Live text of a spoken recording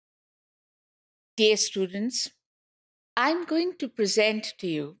Dear students, I'm going to present to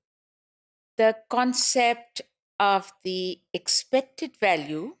you the concept of the expected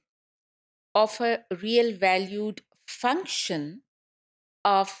value of a real valued function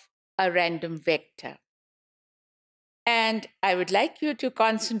of a random vector. And I would like you to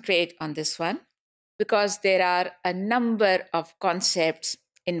concentrate on this one because there are a number of concepts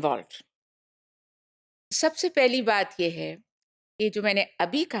involved. सबसे पहली बात यह है कि जो मैंने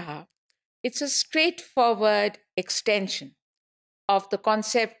अभी कहा, it's a straightforward extension of the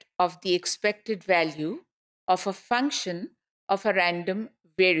concept of the expected value of a function of a random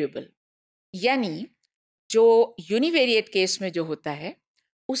variable. यानी जो यूनिवेरिएट केस में जो होता है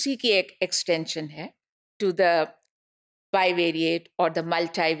उसी की एक एक्सटेंशन है to the bivariate or the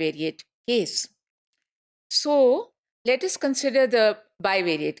multivariate case. So let us consider the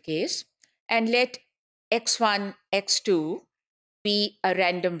bivariate case and let x1, x2 be a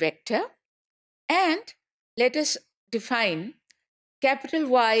random vector, and let us define capital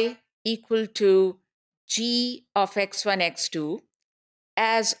Y equal to g of x1, x2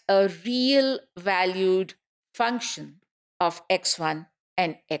 as a real valued function of x1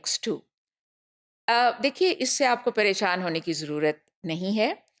 and x2. देखिए, इससे आपको परेशान होने की ज़रूरत नहीं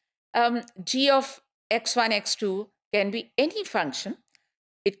है. G of x1, x2 can be any function.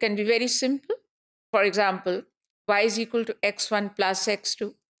 It can be very simple. For example, y is equal to x1 plus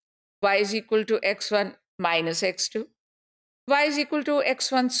x2, y is equal to x1 minus x2, y is equal to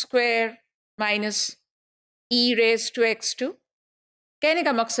x1 square minus e raised to x2. कहने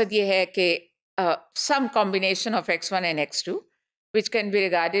का मकसद ये है कि some combination of x1 and x2 which can be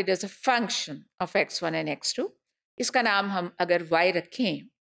regarded as a function of x1 and x2, इसका नाम हम अगर y रखें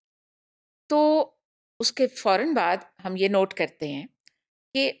तो उसके फौरन बाद हम ये नोट करते हैं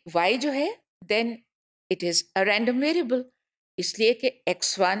कि y जो है then it is a random variable, इसलिए कि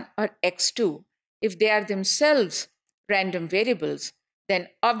x1 और x2 if they are themselves random variables, then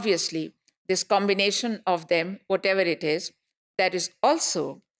obviously this combination of them, whatever it is, that is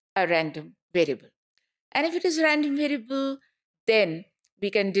also a random variable. And if it is a random variable, then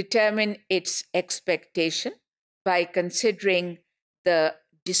we can determine its expectation by considering the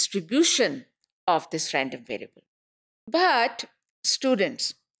distribution of this random variable. But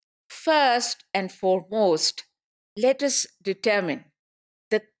students, first and foremost, let us determine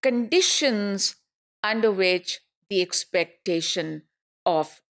the conditions under which the expectation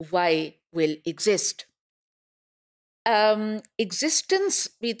of y will exist. Existence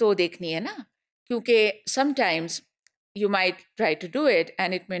भी तो देखनी है ना, क्योंकि sometimes you might try to do it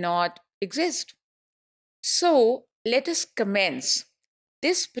and it may not exist. So let us commence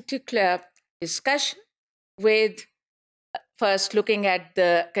this particular discussion with first looking at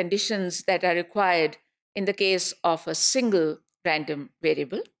the conditions that are required in the case of a single random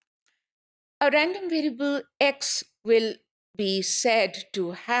variable. A random variable x will be said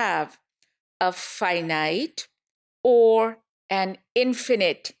to have a finite or an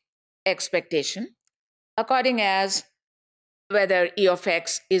infinite expectation, according as whether e of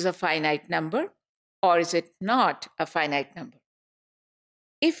x is a finite number or is it not a finite number.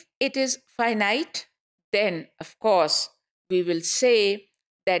 If it is finite, then of course we will say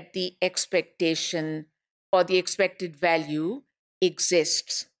that the expectation or the expected value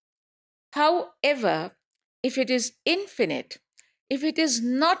exists. However, if it is infinite, if it is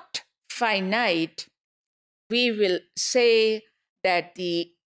not finite, we will say that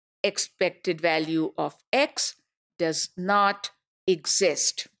the expected value of x does not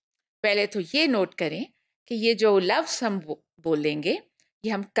exist. पहले तो ये note करें कि ये जो लफ्ज़ हम बोलेंगे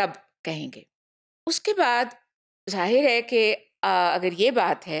ये हम कब कहेंगे. उसके बाद जाहिर है कि अगर ये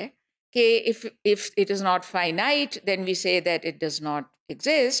बात है कि if it is not finite, then we say that it does not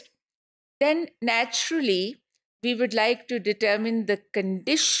exist, then naturally we would like to determine the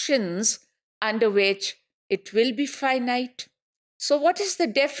conditions under which it will be finite. So what is the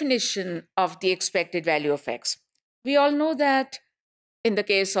definition of the expected value of x? We all know that in the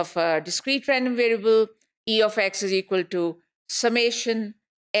case of a discrete random variable, e of x is equal to summation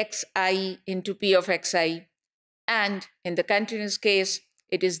xi into p of xi. And in the continuous case,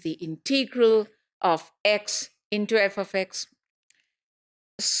 it is the integral of x into f of x.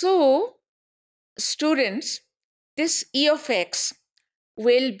 So, students, this e of x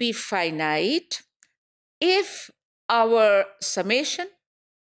will be finite if our summation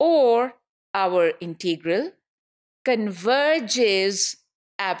or our integral converges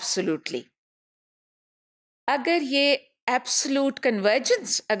absolutely. अगर ये absolute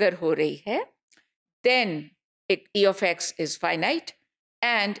convergence अगर हो रही है, then e of x is finite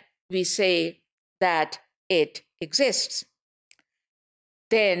and we say that it exists.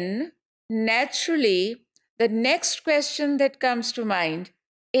 Then naturally, the next question that comes to mind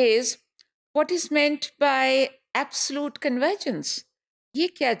is, what is meant by absolute convergence? ये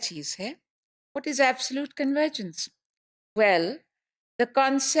क्या चीज़ है? What is absolute convergence? Well, the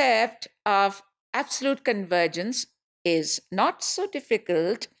concept of absolute convergence is not so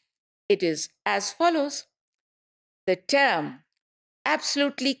difficult. It is as follows. The term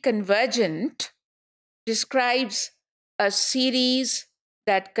absolutely convergent describes a series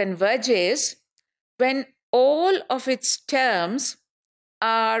that converges when all of its terms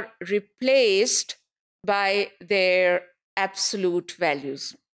are replaced by their absolute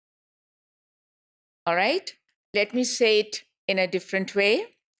values. All right? Let me say it in a different way.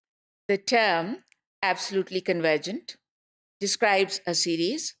 The term absolutely convergent describes a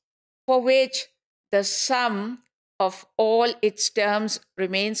series for which the sum of all its terms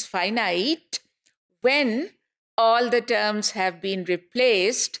remains finite when all the terms have been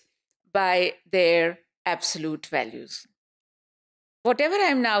replaced by their absolute values. Whatever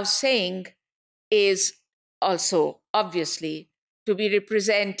I'm now saying is also obviously to be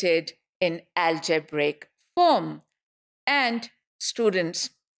represented in algebraic form. And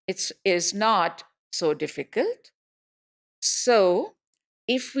students, it is not so difficult. So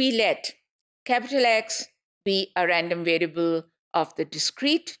if we let capital X be a random variable of the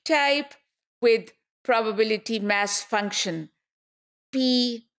discrete type with probability mass function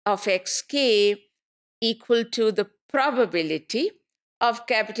P of xk equal to the probability of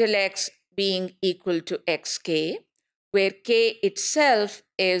capital X being equal to xk, where k itself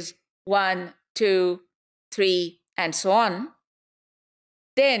is 1, 2, 3, and so on,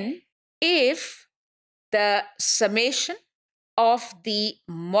 then if the summation of the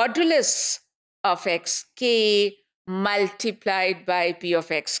modulus of xk multiplied by p of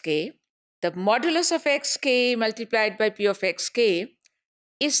xk, the modulus of xk multiplied by p of xk,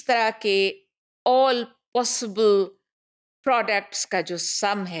 इस तरह के all possible products का जो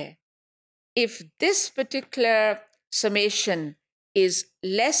sum है, if this particular summation is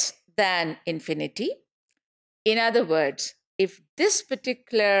less than infinity, in other words, if this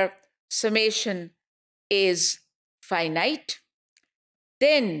particular summation is finite,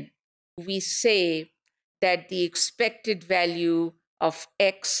 then we say that the expected value of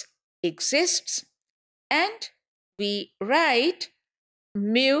x exists, and we write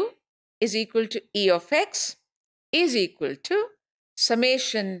mu is equal to e of x is equal to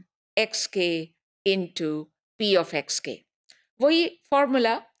summation xk into p of xk. वही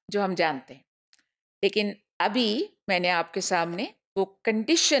formula जो हम जानते हैं, लेकिन अभी मैंने आपके सामने वो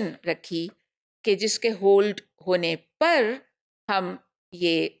कंडीशन रखी कि जिसके होल्ड होने पर हम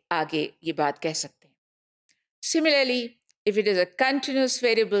ये आगे ये बात कह सकते हैं. Similarly, if it is a continuous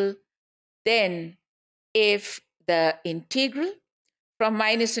variable, then if the integral from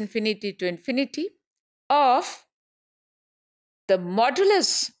minus infinity to infinity of the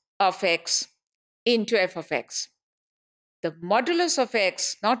modulus of x into f of x, the modulus of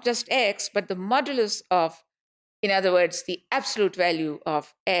x, not just x, but the modulus of, in other words, the absolute value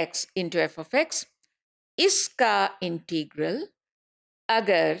of x into f of x, इसका integral,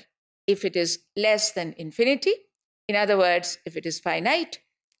 agar if it is less than infinity, in other words, if it is finite,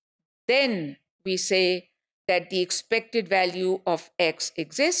 then we say that the expected value of x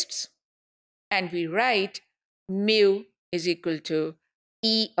exists, and we write mu is equal to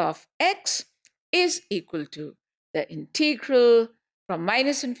e of x is equal to the integral from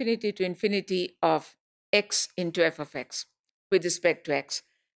minus infinity to infinity of x into f of x with respect to x.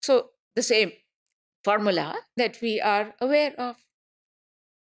 So the same formula that we are aware of.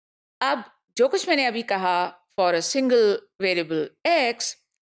 अब जो कुछ मैंने अभी कहा for a single variable x,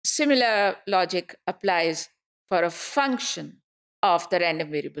 similar logic applies for a function of the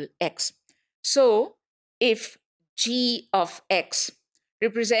random variable x. So if g of x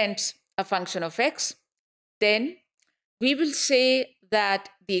represents a function of x, then we will say that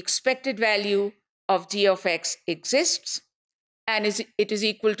the expected value of g of x exists, and it is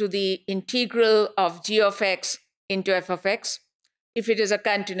equal to the integral of g of x into f of x if it is a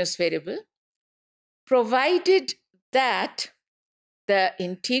continuous variable, provided that the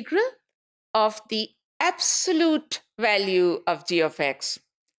integral of the absolute value of g of x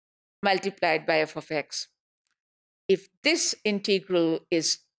multiplied by f of x, if this integral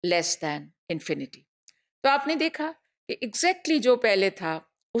is less than infinity. तो आपने देखा कि exactly जो पहले था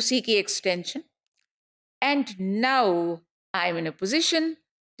उसी की extension. And now I'm in a position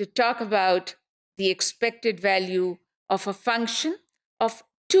to talk about the expected value of a function of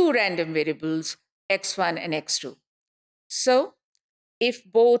two random variables, x1 and x2. So if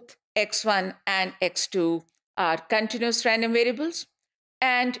both x1 and x2 are continuous random variables,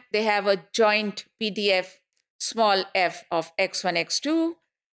 and they have a joint PDF small f of x1, x2,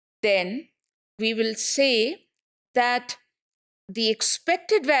 then we will say that the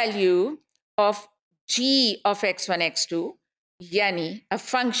expected value of g of x1, x2, yani a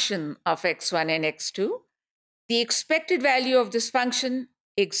function of x1 and x2, the expected value of this function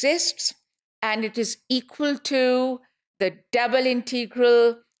exists and it is equal to the double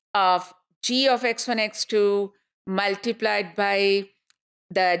integral of g of x1, x2 multiplied by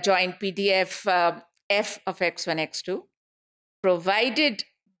the joint PDF f of x1, x2, provided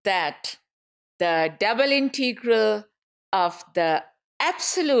that the double integral of the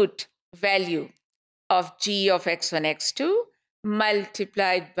absolute value of g of x1, x2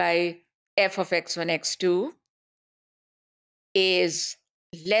 multiplied by f of x1, x2 is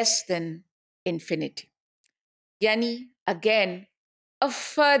less than infinity. Yani, again, a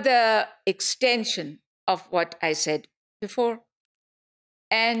further extension of what I said before.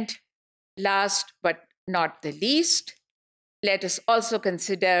 And last but not the least, let us also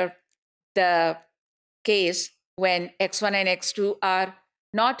consider the case when x1 and x2 are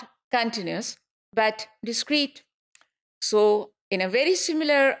not continuous but discrete. So in a very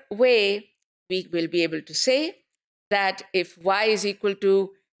similar way, we will be able to say that if y is equal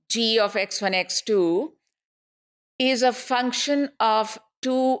to g of x1, x2 is a function of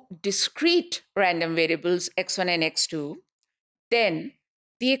two discrete random variables, x1 and x2, then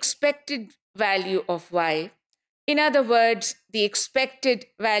the expected value of y, in other words, the expected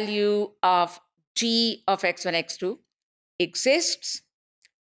value of g of x1, x2 exists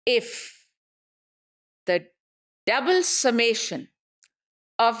if the double summation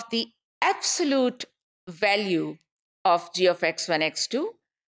of the absolute value of g of x1, x2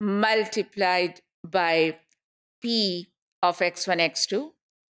 multiplied by p of x1, x2,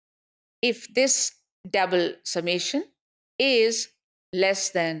 if this double summation is less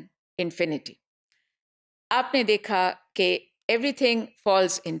than infinity. आपने देखा कि everything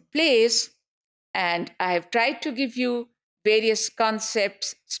falls in place, and I have tried to give you various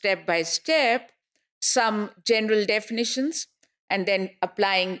concepts step by step, some general definitions, and then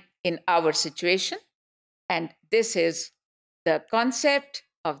applying in our situation. And this is the concept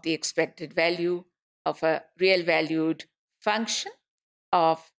of the expected value of a real valued function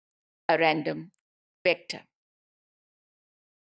of a random vector.